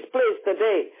in this place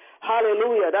today,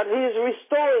 hallelujah, that he is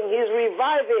restoring, he is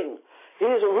reviving, he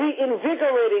is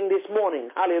reinvigorating this morning,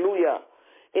 hallelujah,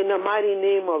 in the mighty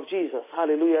name of Jesus.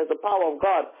 Hallelujah. As the power of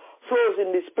God flows in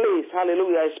this place.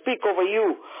 Hallelujah. I speak over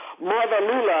you, Mother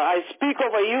Lula. I speak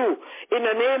over you in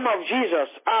the name of Jesus.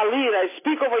 Arlene, I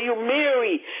speak over you,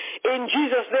 Mary, in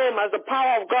Jesus' name. As the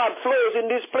power of God flows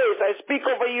in this place, I speak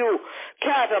over you,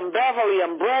 Kat and Beverly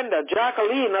and Brenda,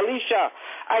 Jacqueline, Alicia.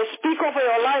 I speak over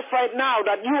your life right now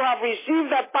that you have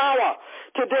received that power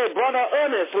today. Brother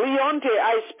Ernest, Leonte,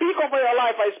 I speak over your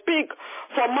life. I speak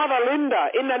for Mother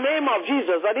Linda in the name of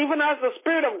Jesus, that even as the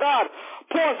Spirit of God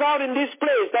pours out in this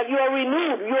place, that you are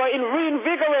renewed, you are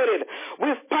reinvigorated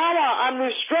with power and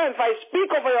with strength. I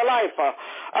speak over your life,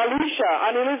 Alicia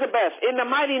and Elizabeth, in the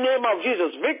mighty name of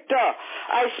Jesus. Victor,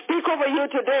 I speak over you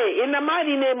today in the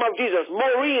mighty name of Jesus.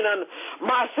 Maureen and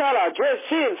Marcella,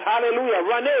 Jessins, hallelujah,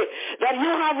 Renee, that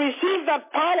you have received the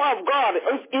power of God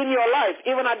in your life,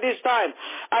 even at this time,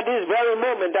 at this very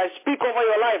moment. I speak over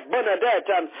your life, Bernadette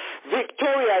and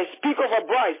Victoria. I speak over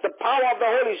Bryce, the power of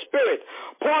the Holy Spirit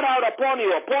poured out upon you,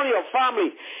 upon your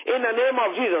family, in the name of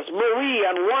Jesus. Marie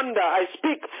and Wanda, I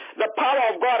speak the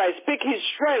power of God. I speak His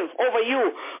strength over you,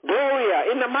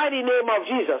 Gloria, in the mighty name of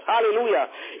Jesus. Hallelujah.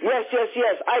 Yes, yes,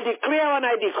 yes. I declare and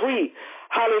I decree,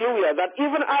 hallelujah, that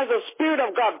even as the Spirit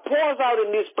of God pours out in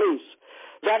this place,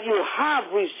 that you have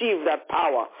received that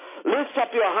power. Lift up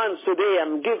your hands today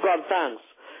and give God thanks.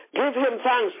 Give Him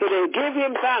thanks today. Give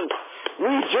Him thanks.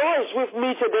 Rejoice with me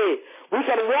today. We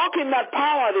can walk in that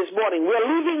power this morning. We're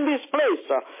leaving this place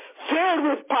filled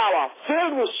with power,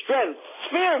 filled with strength,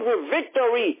 filled with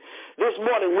victory this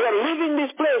morning. We're leaving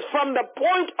this place from the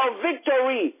point of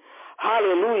victory.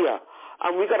 Hallelujah.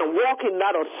 And we're going to walk in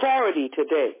that authority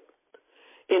today.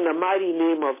 In the mighty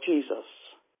name of Jesus.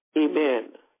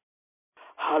 Amen.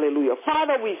 Hallelujah.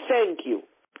 Father, we thank you.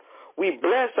 We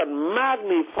bless and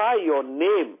magnify your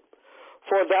name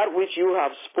for that which you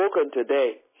have spoken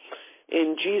today.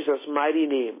 In Jesus' mighty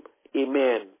name,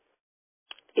 amen.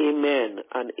 Amen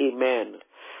and amen.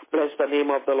 Bless the name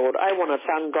of the Lord. I want to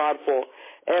thank God for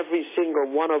every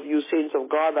single one of you saints of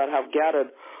God that have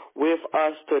gathered with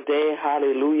us today.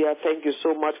 Hallelujah. Thank you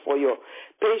so much for your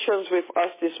patience with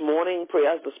us this morning. Pray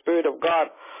as the Spirit of God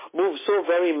moves so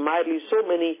very mightily. So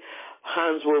many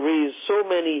hands were raised. So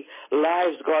many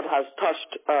lives God has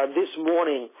touched this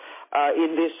morning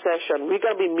in this session. We're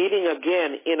going to be meeting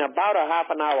again in about a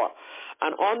half an hour.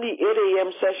 And on the 8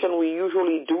 a.m. session, we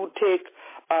usually do take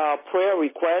prayer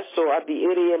requests. So at the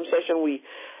 8 a.m. session, we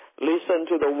listen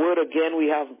to the word again. We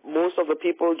have most of the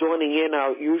people joining in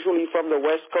are usually from the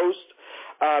West Coast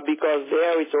because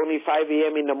there it's only 5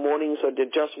 a.m. in the morning, so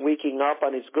they're just waking up,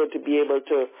 and it's good to be able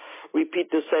to repeat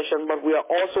the session. But we are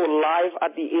also live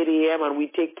at the 8 a.m. and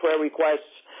we take prayer requests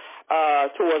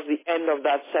towards the end of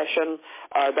that session.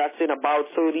 That's in about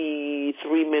 33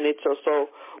 minutes or so.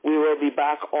 We will be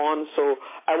back on. So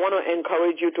I want to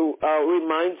encourage you to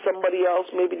remind somebody else.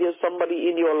 Maybe there's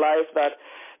somebody in your life that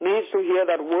needs to hear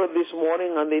that word this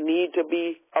morning, and they need to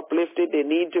be uplifted. They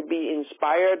need to be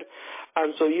inspired.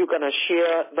 And so you're going to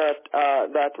share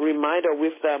that reminder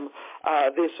with them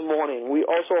this morning. We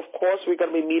also, of course, we're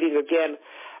going to be meeting again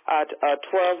at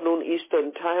 12 noon Eastern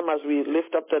time as we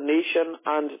lift up the nation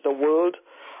and the world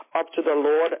up to the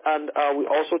Lord. And we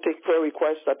also take prayer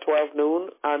requests at 12 noon.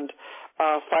 And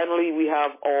finally, we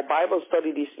have our Bible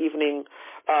study this evening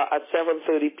at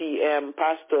 7:30 p.m.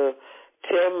 Pastor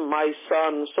Tim, my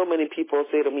son, so many people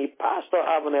say to me, Pastor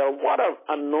Avenel, what an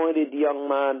anointed young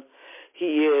man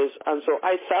he is. And so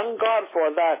I thank God for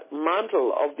that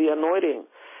mantle of the anointing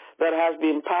that has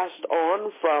been passed on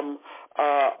from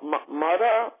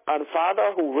mother and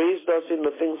father who raised us in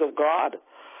the things of God,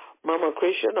 Mama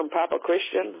Christian and Papa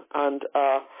Christian, and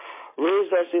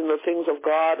raised us in the things of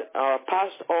God,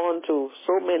 passed on to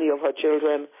so many of her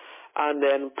children, and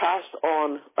then passed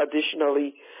on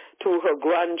additionally to her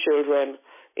grandchildren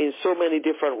in so many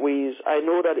different ways. I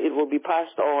know that it will be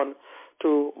passed on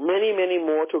to many, many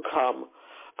more to come.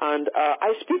 And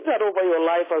I speak that over your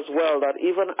life as well, that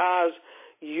even as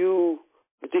you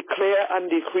declare and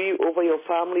decree over your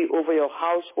family, over your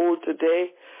household today,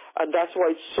 and that's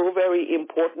why it's so very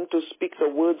important to speak the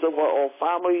words over our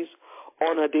families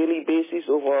on a daily basis,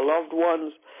 over our loved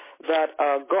ones, that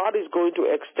God is going to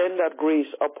extend that grace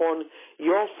upon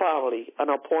your family and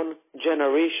upon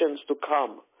generations to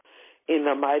come in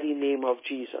the mighty name of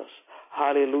Jesus.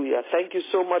 Hallelujah. Thank you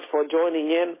so much for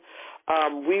joining in.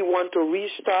 We want to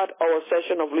restart our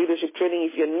session of leadership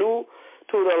training. If you're new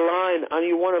to the line and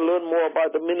you want to learn more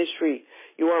about the ministry,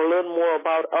 you want to learn more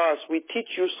about us, we teach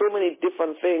you so many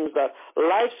different things. That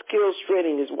life skills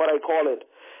training is what I call it,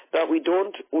 that we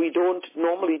don't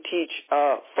normally teach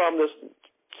from the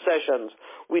sessions.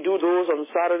 We do those on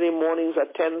Saturday mornings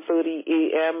at 10:30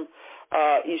 a.m.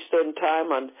 Eastern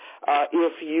Time. And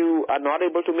if you are not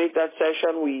able to make that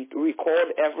session, we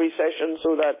record every session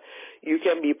so that you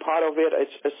can be part of it.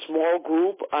 It's a small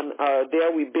group, and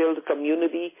there we build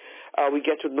community. We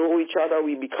get to know each other.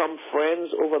 We become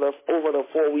friends over the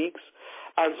 4 weeks.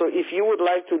 And so if you would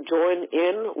like to join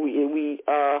in, we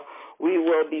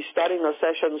will be starting a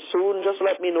session soon. Just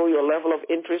let me know your level of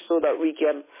interest so that we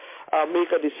can make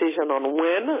a decision on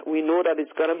when. We know that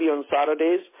it's going to be on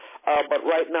Saturdays, but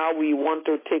right now we want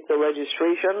to take the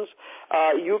registrations.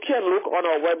 You can look on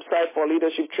our website for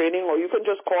leadership training, or you can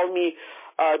just call me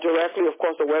directly. Of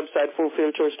course, the website,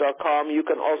 fulfillchurch.com. You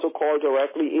can also call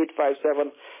directly,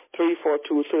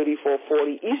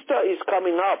 857-342-3440. Easter is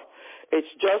coming up. It's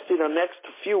just in the next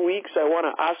few weeks. I want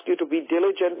to ask you to be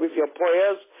diligent with your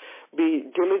prayers, be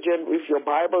diligent with your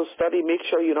Bible study. Make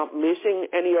sure you're not missing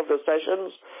any of the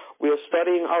sessions. We are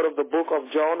studying out of the book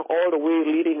of John all the way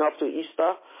leading up to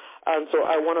Easter. And so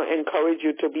I want to encourage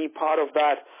you to be part of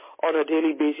that on a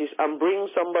daily basis and bring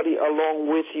somebody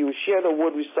along with you. Share the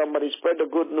word with somebody. Spread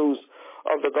the good news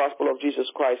of the gospel of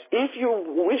Jesus Christ. If you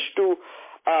wish to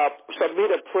submit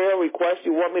a prayer request,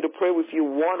 you want me to pray with you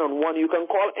one-on-one, you can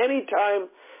call anytime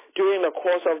during the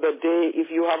course of the day. If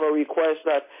you have a request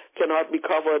that cannot be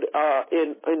covered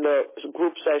in the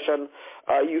group session,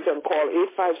 you can call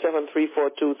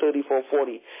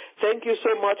 857-342-3440. Thank you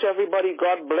so much, everybody.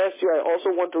 God bless you. I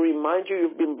also want to remind you,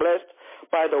 you've been blessed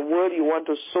by the word. You want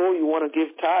to sow, you want to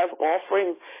give tithe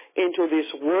offering into this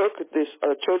work, this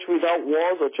Church Without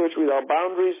Walls or Church Without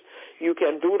Boundaries. You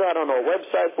can do that on our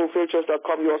website,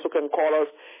 fulfillchurch.com. You also can call us,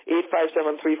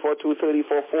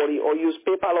 857-342-3440, or use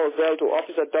PayPal or Zelle to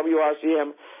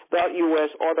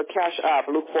office@wrcm.us or the Cash App.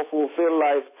 Look for Fulfill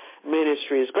Life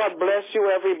Ministries. God bless you,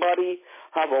 everybody.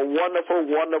 Have a wonderful,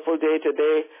 wonderful day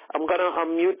today. I'm going to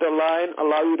unmute the line,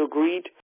 allow you to greet.